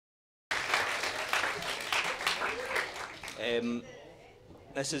Um,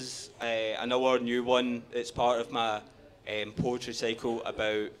 this is another new one. It's part of my poetry cycle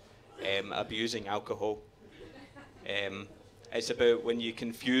about abusing alcohol. It's about when you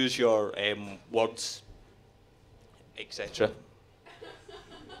confuse your words, etc.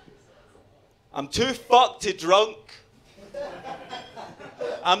 I'm too fucked to drunk.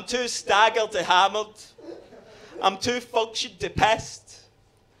 I'm too staggered to hammered. I'm too functioned to pissed.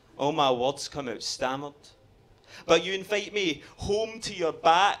 All my words come out stammered. But you invite me home to your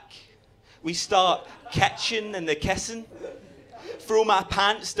back. We start kitchen and the kissing. Throw my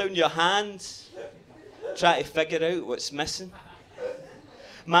pants down your hands. Try to figure out what's missing.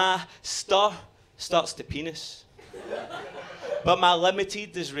 My stir starts to penis. But my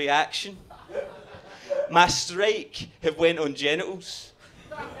limited is reaction. My strike have went on genitals.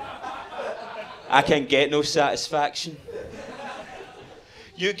 I can get no satisfaction.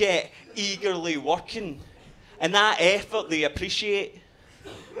 You get eagerly working, and that effort they appreciate.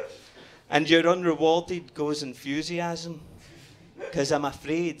 And your unrewarded goes enthusiasm, 'cause I'm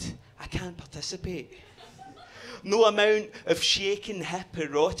afraid I can't participate. No amount of shaking hip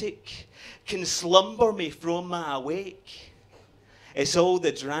erotic can slumber me from my awake. It's all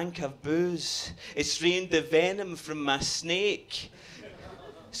the drink of booze. It's drained the venom from my snake.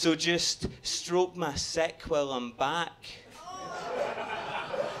 So just stroke my sick while I'm back.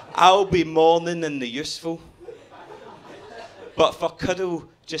 I'll be mourning in the useful. But for cuddle,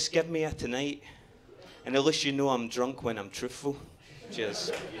 just give me a tonight. And at least you know I'm drunk when I'm truthful.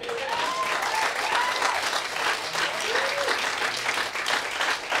 Cheers.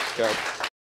 Go.